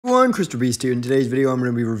everyone, Crystal Beast here. In today's video, I'm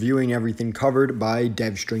going to be reviewing everything covered by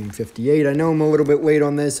DevStream58. I know I'm a little bit late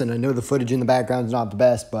on this, and I know the footage in the background is not the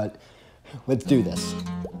best, but let's do this.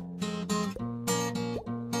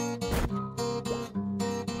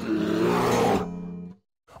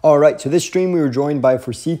 Alright, so this stream we were joined by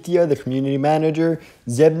Forsythia, the community manager,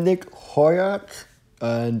 Zebnik Hoyak,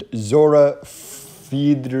 and Zora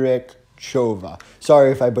Friedrichova.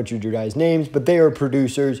 Sorry if I butchered your guys' names, but they are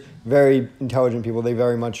producers, very intelligent people. They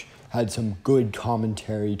very much had some good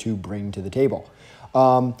commentary to bring to the table.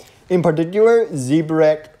 In particular,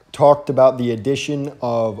 Zebrek talked about the addition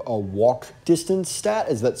of a walk distance stat,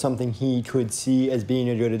 as that's something he could see as being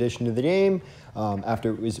a good addition to the game.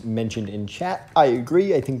 After it was mentioned in chat, I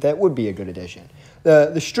agree. I think that would be a good addition.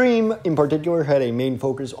 The stream, in particular, had a main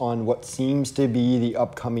focus on what seems to be the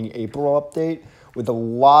upcoming April update, with a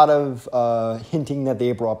lot of hinting that the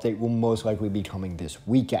April update will most likely be coming this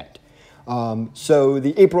weekend. So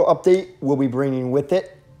the April update will be bringing with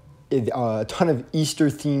it a ton of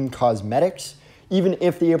Easter-themed cosmetics. Even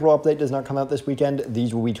if the April update does not come out this weekend,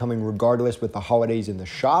 these will be coming regardless with the holidays in the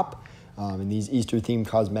shop. And these Easter-themed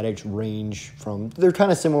cosmetics range from, they're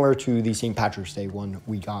kind of similar to the St. Patrick's Day one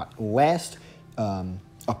we got last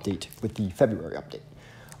update with the February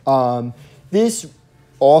update. This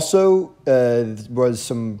also was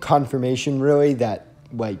some confirmation, really, that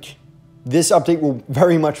like this update will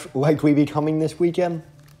very much likely be coming this weekend.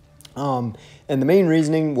 And the main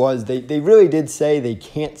reasoning was they really did say they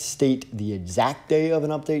can't state the exact day of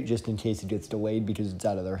an update just in case it gets delayed because it's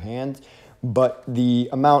out of their hands. But the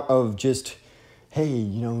amount of just, hey,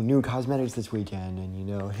 you know, new cosmetics this weekend, and, you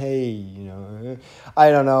know, hey, you know, I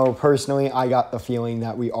don't know. Personally, I got the feeling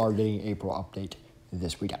that we are getting April update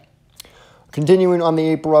this weekend. Continuing on the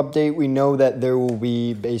April update, we know that there will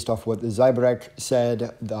be, based off what the Zyberek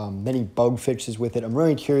said, many bug fixes with it. I'm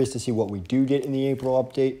really curious to see what we do get in the April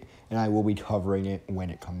update, and I will be covering it when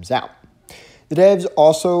it comes out. The devs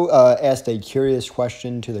also asked a curious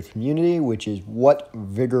question to the community, which is what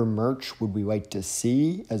Vigor merch would we like to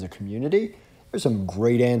see as a community? There's some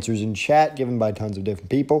great answers in chat given by tons of different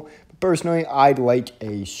people. But personally, I'd like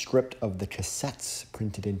a script of the cassettes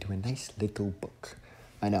printed into a nice little book.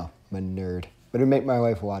 I know, I'm a nerd, but it'd make my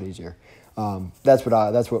life a lot easier. That's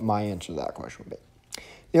what my answer to that question would be.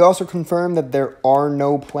 They also confirmed that there are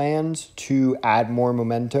no plans to add more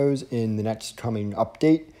mementos in the next coming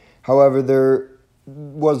update. However, there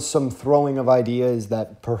was some throwing of ideas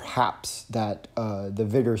that perhaps that the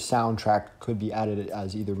Vigor soundtrack could be added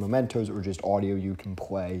as either mementos or just audio you can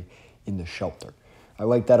play in the shelter. I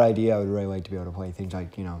like that idea. I would really like to be able to play things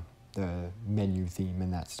like, you know, the menu theme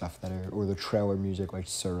and that stuff, or the trailer music like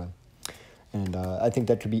Sura. And I think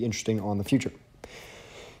that could be interesting on the future.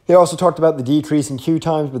 They also talked about the decrease in queue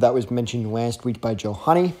times, but that was mentioned last week by Joe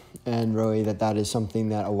Honey, and really that is something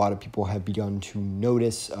that a lot of people have begun to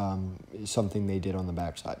notice, something they did on the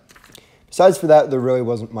backside. Besides for that, there really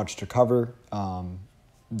wasn't much to cover.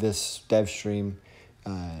 This dev stream,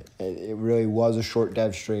 it really was a short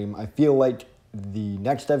dev stream. I feel like the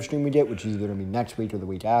next dev stream we get, which is either going to be next week or the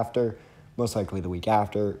week after, most likely the week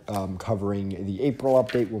after, covering the April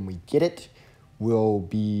update when we get it, will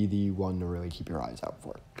be the one to really keep your eyes out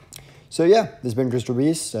for. So yeah, this has been Crystal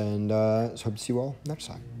Beast, and hope to see you all next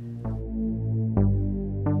time.